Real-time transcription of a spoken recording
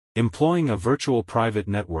Employing a virtual private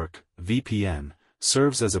network, VPN,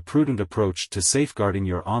 serves as a prudent approach to safeguarding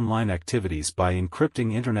your online activities by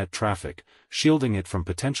encrypting internet traffic, shielding it from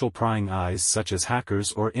potential prying eyes such as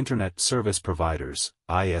hackers or internet service providers,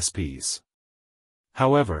 ISPs.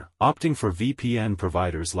 However, opting for VPN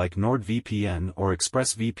providers like NordVPN or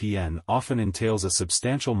ExpressVPN often entails a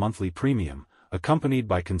substantial monthly premium, accompanied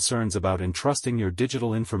by concerns about entrusting your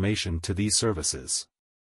digital information to these services.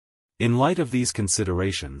 In light of these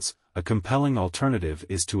considerations, a compelling alternative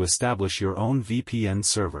is to establish your own VPN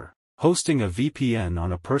server. Hosting a VPN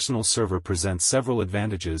on a personal server presents several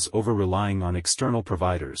advantages over relying on external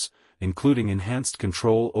providers, including enhanced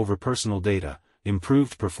control over personal data,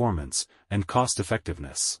 improved performance, and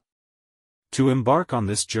cost-effectiveness. To embark on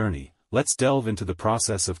this journey, let's delve into the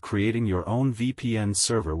process of creating your own VPN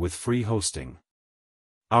server with free hosting.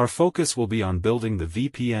 Our focus will be on building the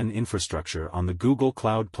VPN infrastructure on the Google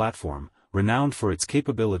Cloud platform, renowned for its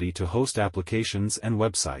capability to host applications and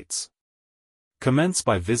websites. Commence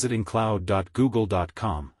by visiting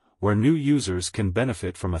cloud.google.com, where new users can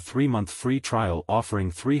benefit from a 3-month free trial offering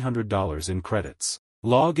 $300 in credits.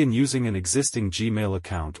 Log in using an existing Gmail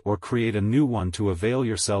account or create a new one to avail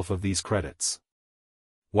yourself of these credits.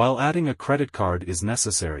 While adding a credit card is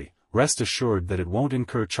necessary, rest assured that it won't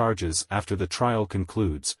incur charges after the trial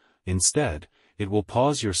concludes. Instead, it will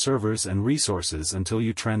pause your servers and resources until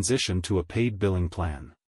you transition to a paid billing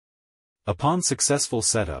plan. Upon successful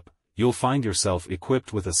setup, you'll find yourself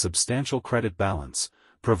equipped with a substantial credit balance,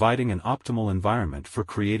 providing an optimal environment for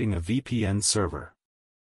creating a VPN server.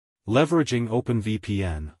 Leveraging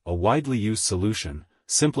OpenVPN, a widely used solution,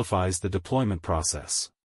 simplifies the deployment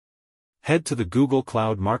process. Head to the Google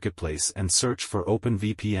Cloud Marketplace and search for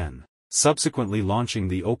OpenVPN, subsequently launching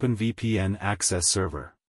the OpenVPN Access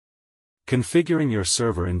Server. Configuring your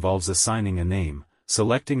server involves assigning a name,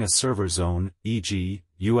 selecting a server zone, e.g.,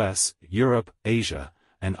 US, Europe, Asia,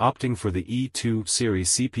 and opting for the E2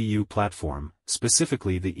 series CPU platform,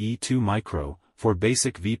 specifically the E2 Micro, for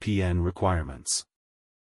basic VPN requirements.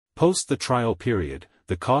 Post the trial period,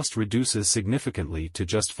 the cost reduces significantly to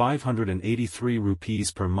just 583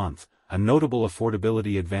 rupees per month, a notable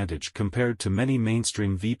affordability advantage compared to many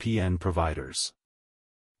mainstream VPN providers.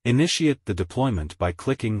 Initiate the deployment by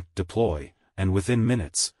clicking Deploy, and within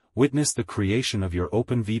minutes, witness the creation of your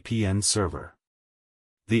OpenVPN server.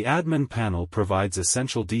 The admin panel provides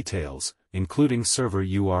essential details, including server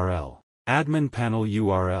URL, admin panel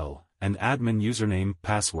URL, and admin username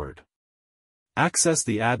password. Access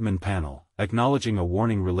the admin panel, acknowledging a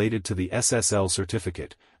warning related to the SSL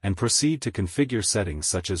certificate, and proceed to configure settings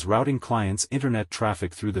such as routing clients' internet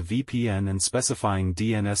traffic through the VPN and specifying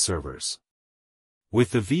DNS servers.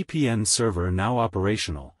 With the VPN server now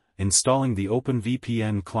operational, installing the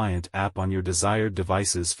OpenVPN client app on your desired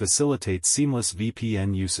devices facilitates seamless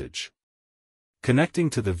VPN usage. Connecting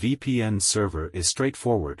to the VPN server is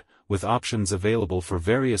straightforward, with options available for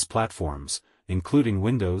various platforms, including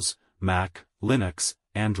Windows, Mac, Linux,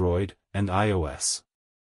 Android, and iOS.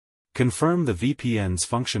 Confirm the VPN's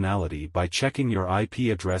functionality by checking your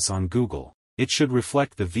IP address on Google. It should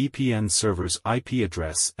reflect the VPN server's IP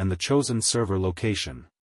address and the chosen server location.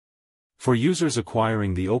 For users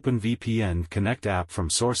acquiring the OpenVPN Connect app from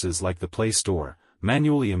sources like the Play Store,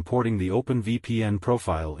 manually importing the OpenVPN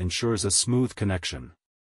profile ensures a smooth connection.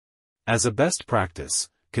 As a best practice,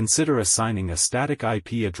 consider assigning a static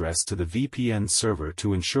IP address to the VPN server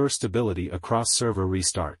to ensure stability across server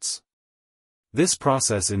restarts. This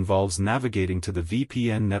process involves navigating to the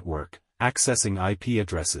VPN network, accessing IP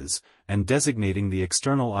addresses, and designating the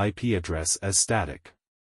external IP address as static.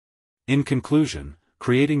 In conclusion,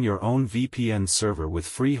 creating your own VPN server with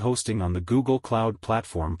free hosting on the Google Cloud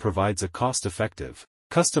platform provides a cost-effective,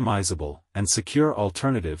 customizable, and secure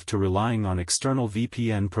alternative to relying on external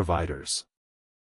VPN providers.